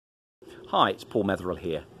Hi, it's Paul Metherill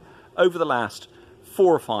here. Over the last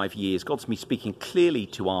 4 or 5 years, God's been speaking clearly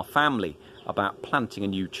to our family about planting a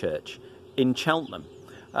new church in Cheltenham.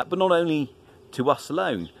 But not only to us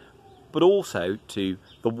alone, but also to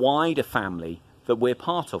the wider family that we're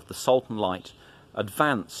part of, the Salt and Light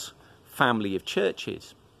Advance family of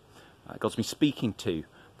churches. God's been speaking to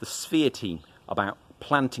the Sphere team about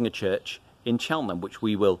planting a church in Cheltenham, which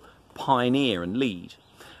we will pioneer and lead.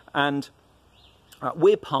 And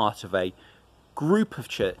we're part of a group of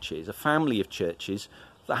churches, a family of churches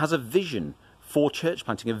that has a vision for church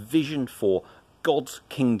planting, a vision for God's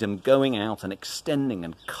kingdom going out and extending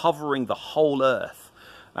and covering the whole earth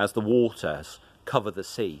as the waters cover the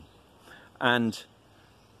sea. And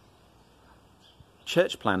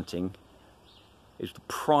church planting is the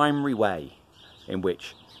primary way in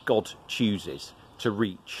which God chooses to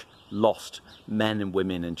reach lost men and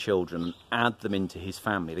women and children and add them into his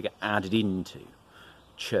family. They get added into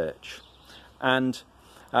church. And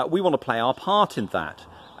we want to play our part in that.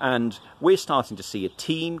 And we're starting to see a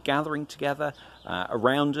team gathering together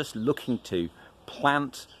around us, looking to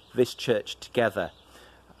plant this church together.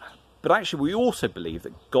 But actually, we also believe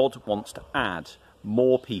that God wants to add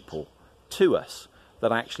more people to us,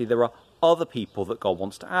 that actually there are other people that God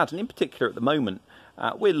wants to add. And in particular, at the moment,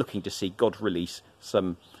 we're looking to see God release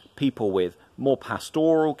some people with more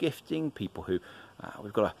pastoral gifting, people who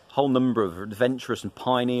we've got a whole number of adventurous and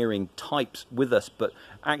pioneering types with us, but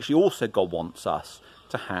actually also God wants us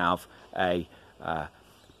to have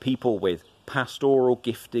people with pastoral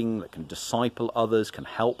gifting that can disciple others, can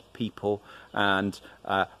help people. And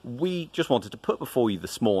we just wanted to put before you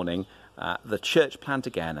this morning the church plant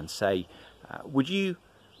again and say, would you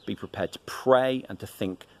be prepared to pray and to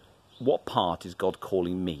think, what part is God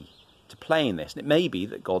calling me to play in this? And it may be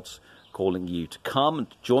that God's calling you to come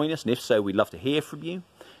and to join us, and if so, we'd love to hear from you.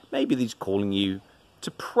 Maybe he's calling you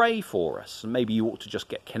to pray for us, and maybe you ought to just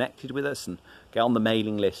get connected with us and get on the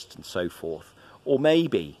mailing list and so forth. Or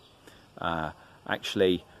maybe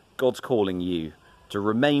actually God's calling you to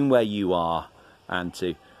remain where you are and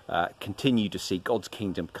to continue to see God's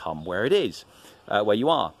kingdom come where it is, where you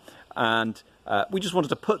are. And we just wanted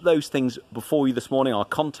to put those things before you this morning. Our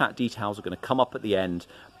contact details are going to come up at the end,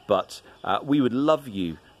 but we would love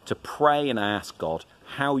you to pray and ask God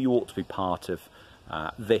how you ought to be part of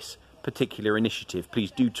this particular initiative. Please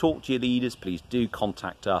do talk to your leaders, please do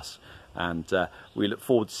contact us, and we look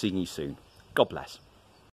forward to seeing you soon. God bless.